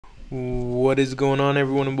What is going on,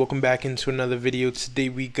 everyone, and welcome back into another video. Today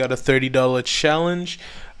we got a $30 challenge,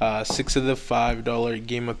 6 of the $5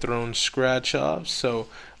 Game of Thrones scratch offs. So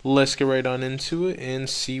let's get right on into it and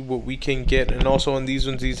see what we can get. And also on these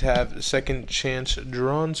ones, these have second chance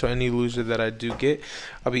drawn, so any loser that I do get,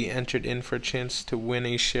 I'll be entered in for a chance to win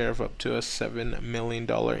a share of up to a $7 million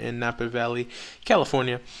in Napa Valley,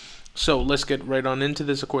 California. So let's get right on into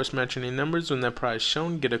this. Of course, match any numbers. When that prize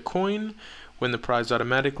shown, get a coin. Win the prize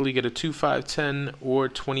automatically. Get a 2, 5, 10, or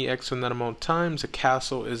 20x on that amount of times. A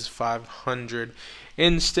castle is 500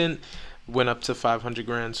 instant. Went up to 500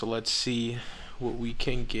 grand. So let's see what we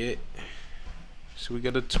can get. So we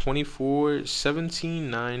got a 24,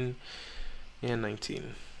 17, 9, and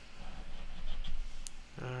 19.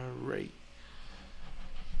 Alright.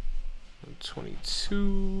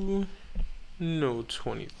 22. No,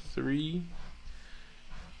 23.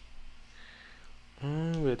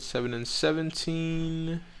 We had 7 and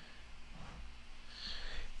 17.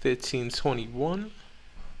 15, 21.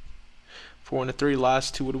 4 and a 3.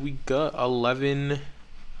 Last two. What do we got? 11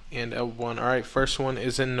 and a 1. Alright, first one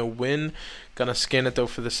is in the win. Gonna scan it though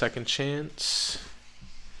for the second chance.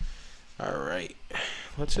 Alright.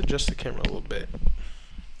 Let's adjust the camera a little bit.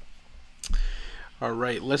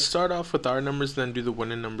 Alright, let's start off with our numbers, then do the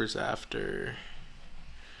winning numbers after.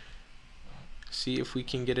 See if we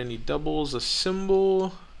can get any doubles, a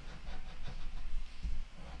symbol.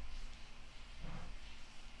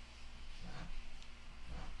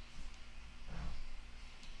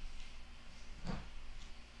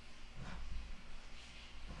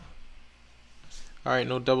 Alright,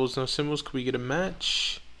 no doubles, no symbols. Could we get a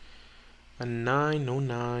match? A 9, no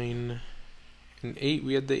 9. An 8,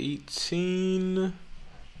 we had the 18.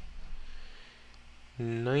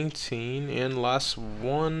 19, and last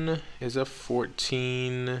one is a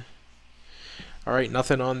 14. Alright,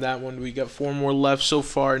 nothing on that one. We got 4 more left so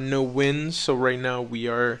far, no wins. So right now we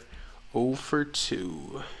are 0 for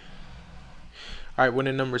 2. Alright,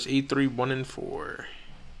 winning numbers 8, 3, 1, and 4.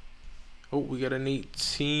 Oh, we got an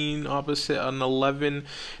 18 opposite, an 11.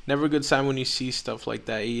 Never a good sign when you see stuff like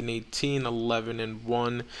that. 8 and 18, 11 and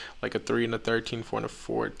 1, like a 3 and a 13, 4 and a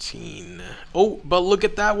 14. Oh, but look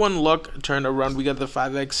at that one. Look, turn around. We got the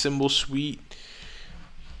 5x symbol. Sweet.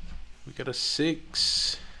 We got a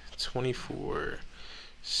 6, 24,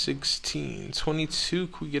 16, 22.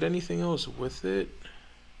 Can we get anything else with it?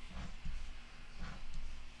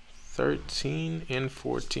 13 and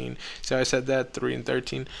 14. So I said that 3 and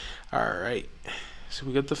 13. Alright, so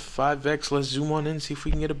we got the 5x. Let's zoom on in, see if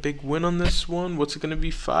we can get a big win on this one. What's it gonna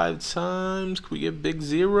be? 5 times? Can we get big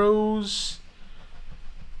zeros?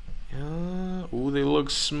 Yeah. Ooh, they look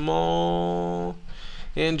small.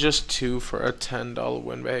 And just 2 for a $10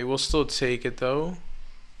 win. But hey, we'll still take it though.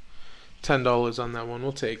 $10 on that one,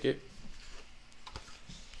 we'll take it.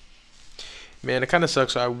 Man, it kind of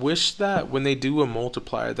sucks. I wish that when they do a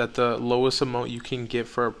multiplier, that the lowest amount you can get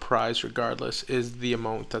for a prize regardless is the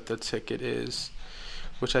amount that the ticket is.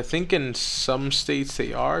 Which I think in some states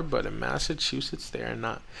they are, but in Massachusetts they are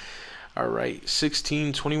not. Alright,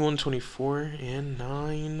 16, 21, 24, and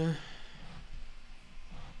 9.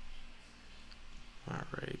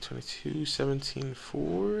 Alright, 22, 17,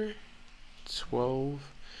 4, 12,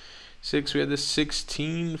 6. We had the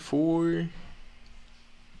 16, 4.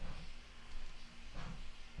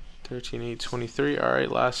 13, 8, 23. Alright,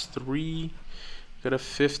 last 3. Got a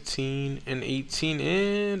 15, an 18,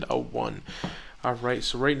 and a 1. Alright,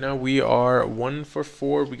 so right now we are 1 for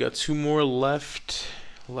 4. We got 2 more left.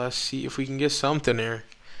 Let's see if we can get something here.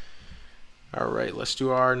 Alright, let's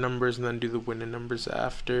do our numbers and then do the winning numbers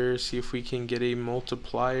after. See if we can get a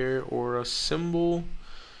multiplier or a symbol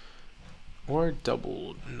or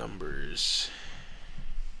double numbers.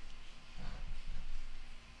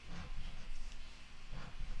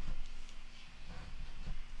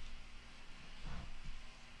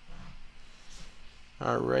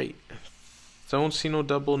 Alright, don't see no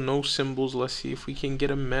double, no symbols. Let's see if we can get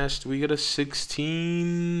a match. We got a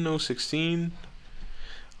 16, no 16,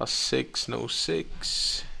 a 6, no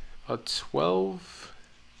 6, a 12,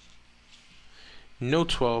 no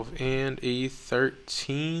 12, and a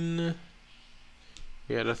 13.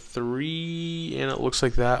 We had a 3, and it looks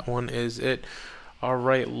like that one is it.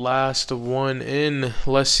 Alright, last one in.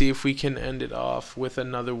 Let's see if we can end it off with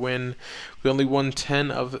another win. We only won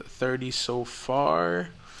 10 of 30 so far.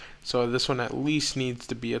 So this one at least needs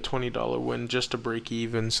to be a $20 win just to break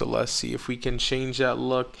even. So let's see if we can change that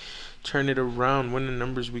luck, turn it around. Winning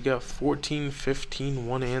numbers, we got 14, 15,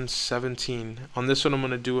 1, and 17. On this one, I'm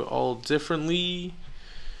going to do it all differently.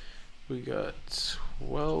 We got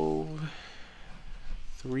 12,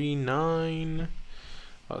 3, 9,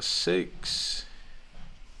 a 6,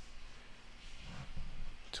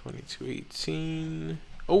 2218.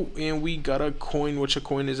 Oh, and we got a coin, which a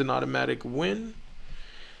coin is an automatic win.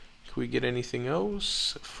 Can we get anything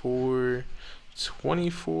else? For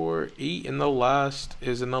 24, 8, and the last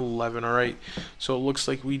is an 11. All right, so it looks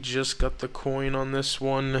like we just got the coin on this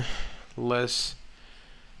one. Let's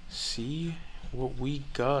see what we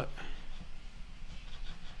got.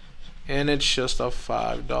 And it's just a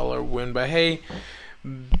 $5 win, but hey,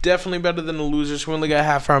 definitely better than the losers. We only got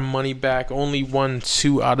half our money back. Only won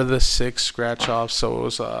 2 out of the 6 scratch offs, so it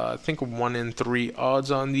was I think 1 in 3 odds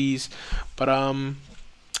on these. But I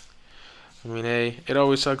mean, hey, it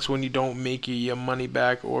always sucks when you don't make your money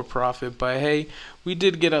back or profit. But hey, we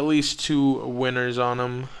did get at least 2 winners on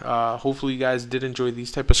them. Hopefully you guys did enjoy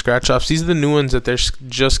these type of scratch offs. These are the new ones that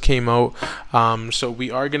just came out. So we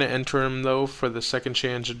are gonna enter them though for the second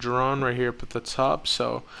chance drawn right here up at the top.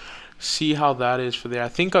 So see how that is for there. I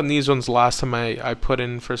think on these ones last time I put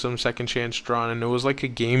in for some second chance drawn, and it was like a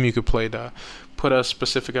game you could play to put a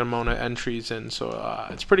specific amount of entries in. So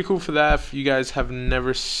it's pretty cool for that. If you guys have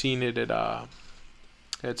never seen it,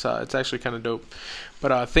 it's actually kind of dope.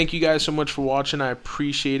 But thank you guys so much for watching. I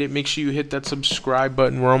appreciate it. Make sure you hit that subscribe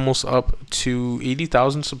button. We're almost up to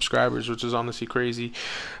 80,000 subscribers, which is honestly crazy.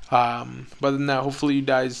 But other than that, hopefully you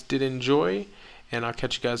guys did enjoy, and I'll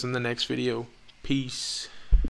catch you guys in the next video. Peace.